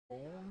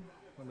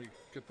Let me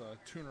get the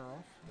tuner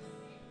off.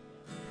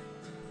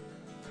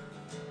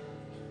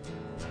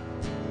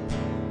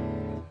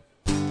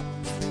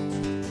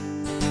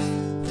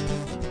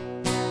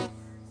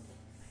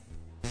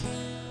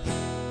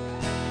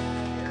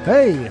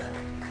 Hey!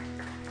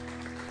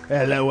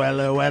 Hello,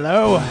 hello,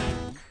 hello.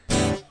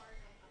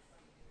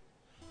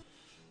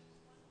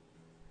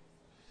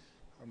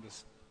 I'm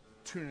just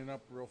tuning up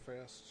real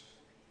fast.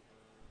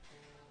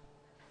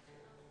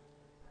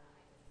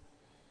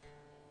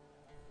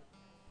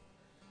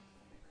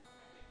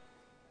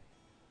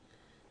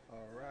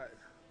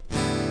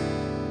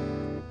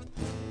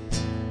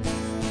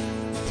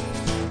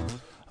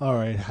 All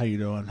right, how you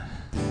doing?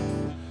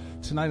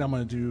 Tonight I'm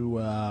going to do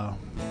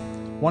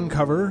one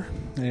cover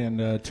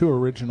and two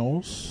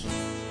originals.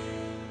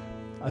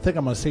 I think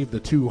I'm going to save the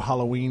two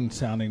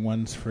Halloween-sounding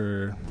ones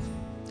for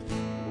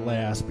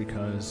last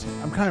because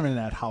I'm kind of in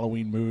that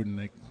Halloween mood,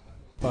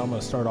 but I'm going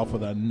to start off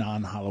with a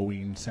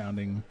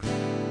non-Halloween-sounding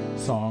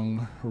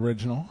song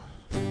original.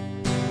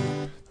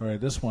 All right,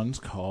 this one's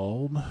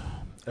called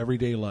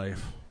Everyday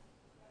Life.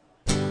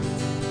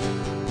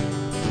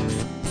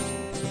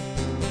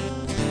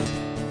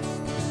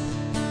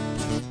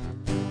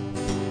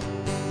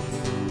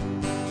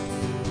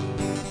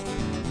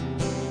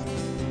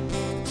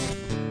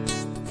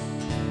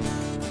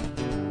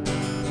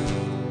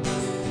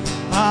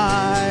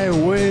 I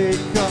wake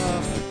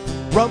up,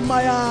 rub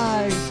my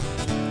eyes,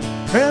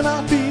 and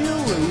I feel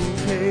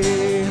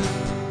okay.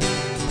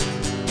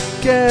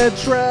 Get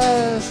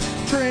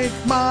dressed, drink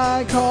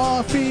my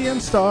coffee,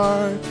 and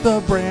start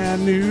the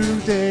brand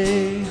new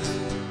day.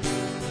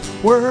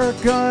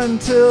 Work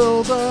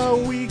until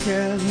the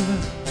weekend,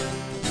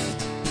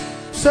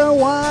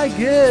 so I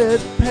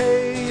get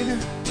paid.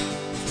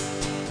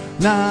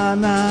 Na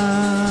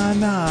na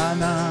na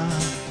na.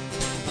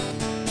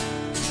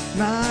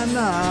 Na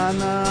na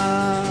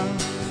na.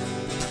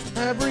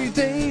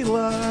 Everyday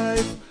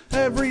life,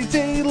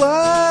 everyday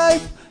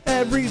life,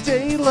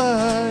 everyday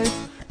life,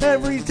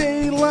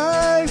 everyday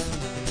life.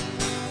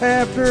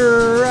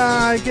 After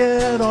I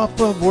get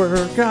off of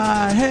work,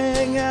 I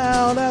hang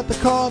out at the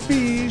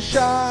coffee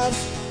shop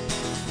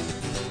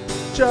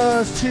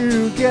just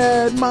to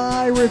get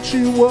my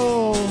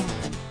ritual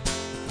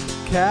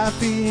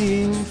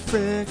caffeine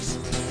fix.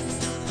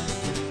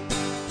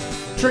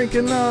 Drink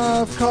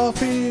enough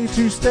coffee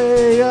to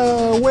stay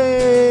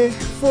awake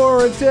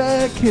for a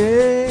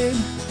decade.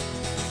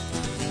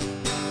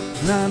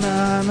 Na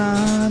na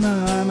na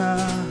na na.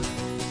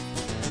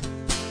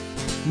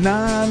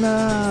 Na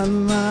na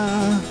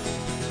na.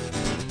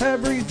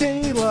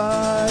 Everyday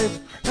life,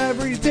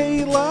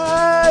 everyday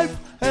life,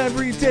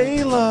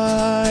 everyday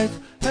life,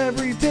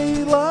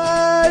 everyday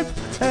life,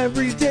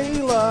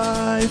 everyday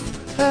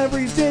life,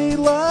 everyday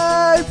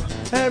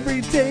life,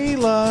 everyday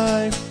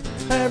life.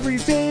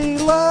 Everyday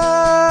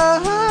life.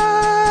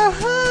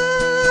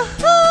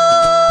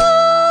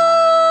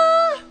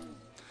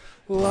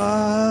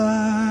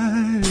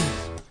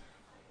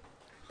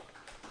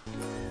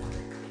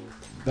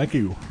 Thank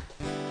you.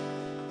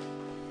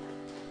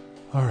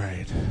 All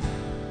right.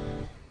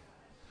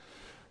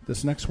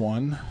 This next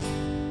one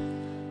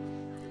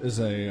is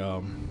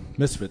a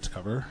Misfits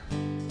cover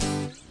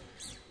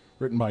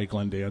written by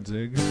Glenn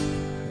Danzig.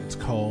 It's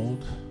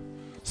called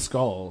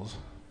Skulls.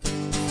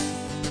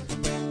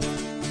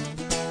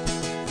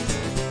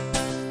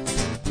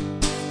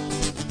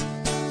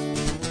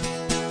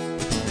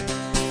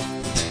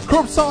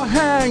 Corpse all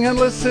hang and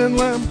listen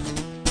limp.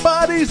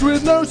 Bodies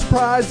with no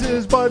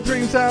surprises, but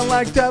dreams sound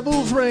like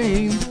devil's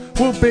rain.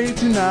 We'll bathe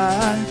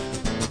tonight.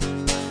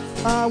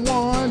 I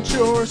want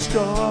your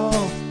skull.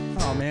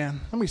 Oh man,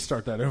 let me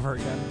start that over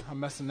again. I'm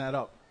messing that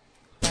up.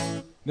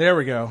 There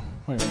we go.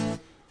 Wait a minute.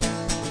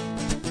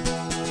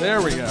 There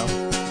we go.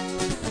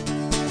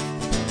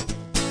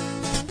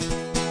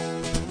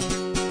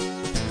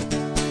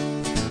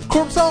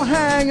 Corpse all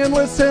hang and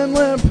listen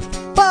limp.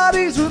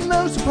 Bodies with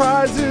no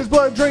surprises,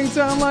 blood drains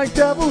down like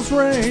devil's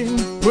rain.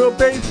 We'll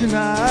bathe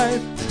tonight.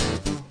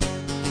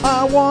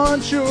 I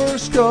want your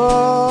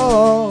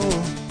skull.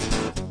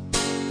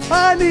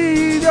 I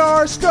need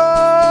your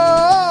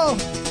skull.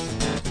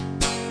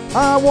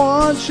 I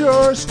want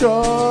your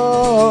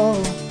skull.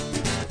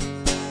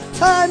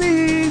 I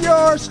need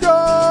your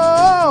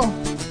skull.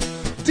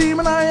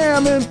 Demon I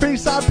am in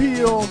face I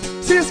peel.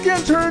 See your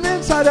skin turn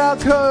inside out,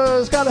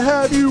 cause gotta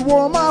have you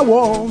on my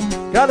wall.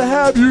 Gotta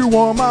have you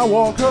on my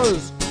wall,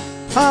 cause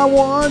I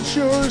want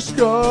your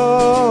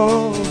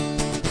skull.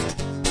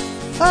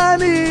 I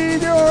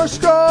need your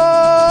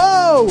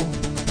skull.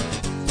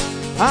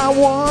 I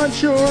want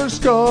your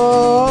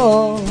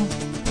skull.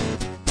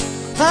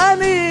 I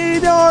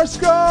need your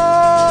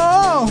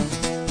skull.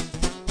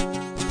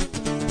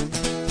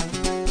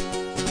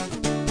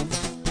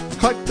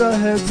 Collect the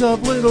heads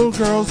of little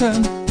girls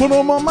and put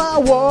them on my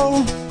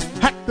wall.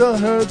 Hack the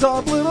heads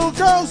of little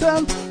girls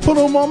and put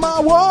them on my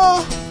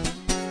wall.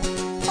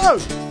 Oh!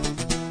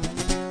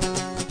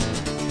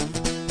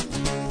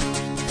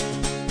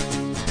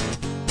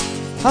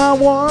 I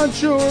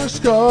want your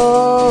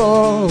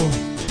skull.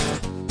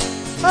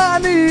 I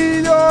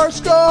need your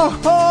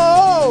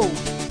skull.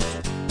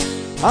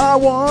 I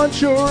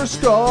want your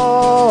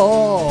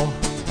skull.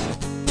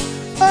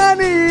 I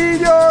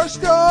need your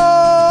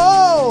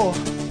skull.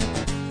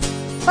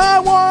 I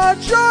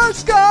want your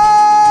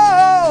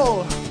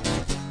skull.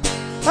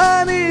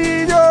 I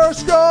need your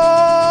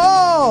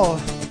skull.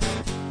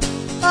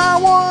 I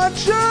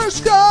want your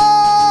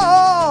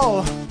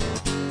skull.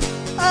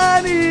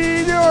 I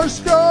need your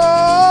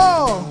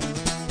skull.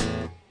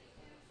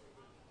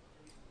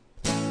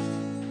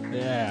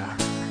 Yeah.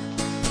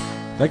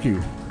 Thank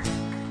you.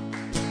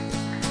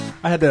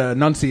 I had to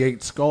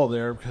enunciate skull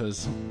there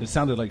because it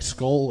sounded like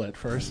skull at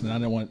first, and I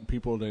didn't want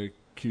people to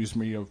accuse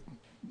me of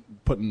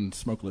putting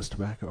smokeless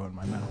tobacco in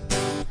my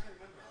mouth.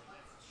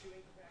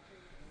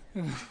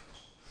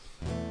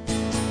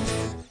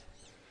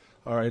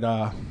 All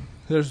right,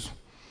 there's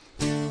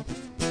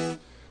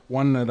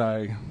one that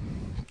I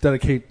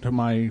dedicate to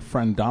my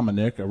friend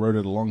Dominic. I wrote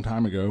it a long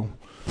time ago,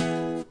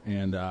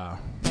 and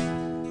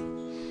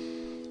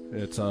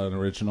it's an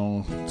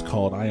original. It's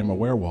called "I Am a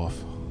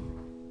Werewolf."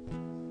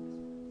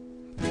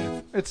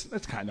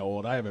 It's kind of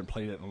old. I haven't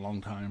played it in a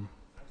long time.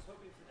 I was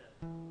hoping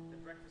for the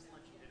breakfast,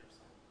 lunch, and dinner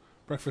song.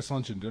 Breakfast,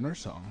 lunch, and dinner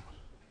song.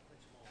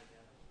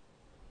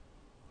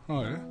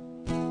 Oh, yeah?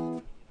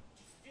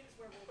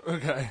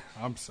 Okay,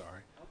 I'm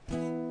sorry.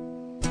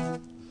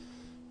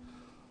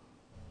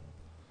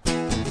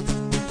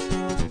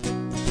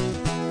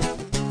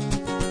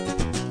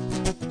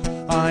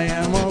 I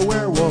am a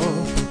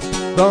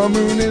werewolf. The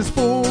moon is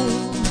full.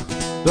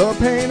 The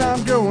pain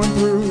I'm going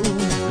through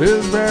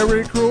is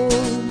very cruel.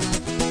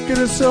 Get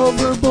a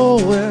silver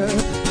bullet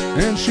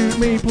and shoot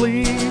me,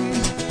 please.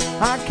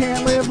 I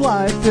can't live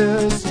like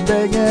this,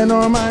 begging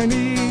on my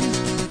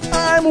knees.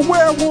 I'm a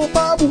werewolf,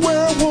 I'm a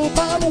werewolf,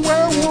 I'm a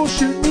werewolf,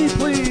 shoot me,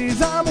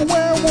 please. I'm a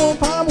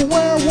werewolf, I'm a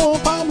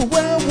werewolf, I'm a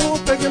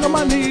werewolf, begging on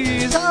my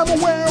knees. I'm a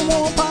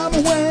werewolf, I'm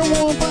a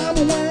werewolf, I'm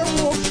a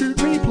werewolf,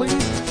 shoot me,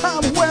 please.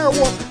 I'm a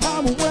werewolf,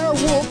 I'm a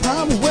werewolf,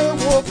 I'm a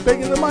werewolf,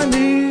 begging on my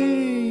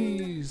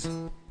knees.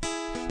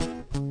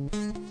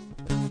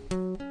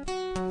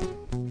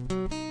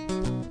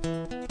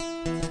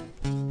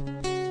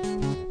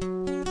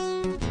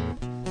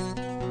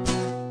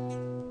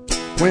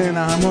 When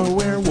I'm a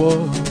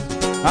werewolf,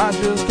 I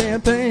just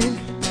can't think.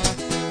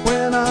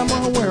 When I'm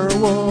a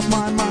werewolf,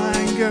 my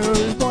mind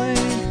goes blank.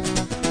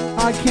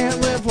 I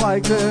can't live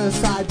like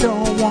this, I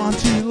don't want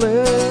to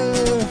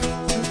live.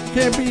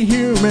 Can't be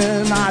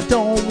human, I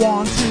don't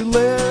want to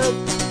live.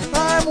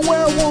 I'm a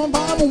werewolf,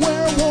 I'm a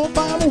werewolf,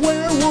 I'm a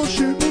werewolf,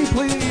 shoot me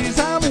please.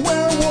 I'm a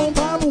werewolf,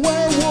 I'm a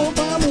werewolf,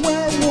 I'm a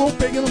werewolf,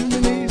 begging on my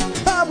knees.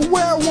 I'm a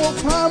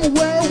werewolf, I'm a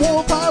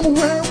werewolf, I'm a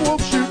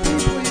werewolf, shoot me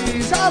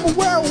please. I'm a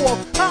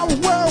werewolf, I'm a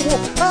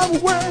werewolf, I'm a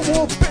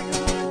werewolf, begging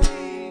on my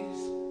knees.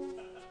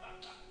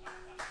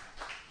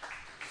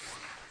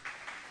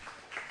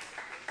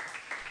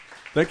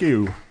 Thank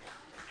you.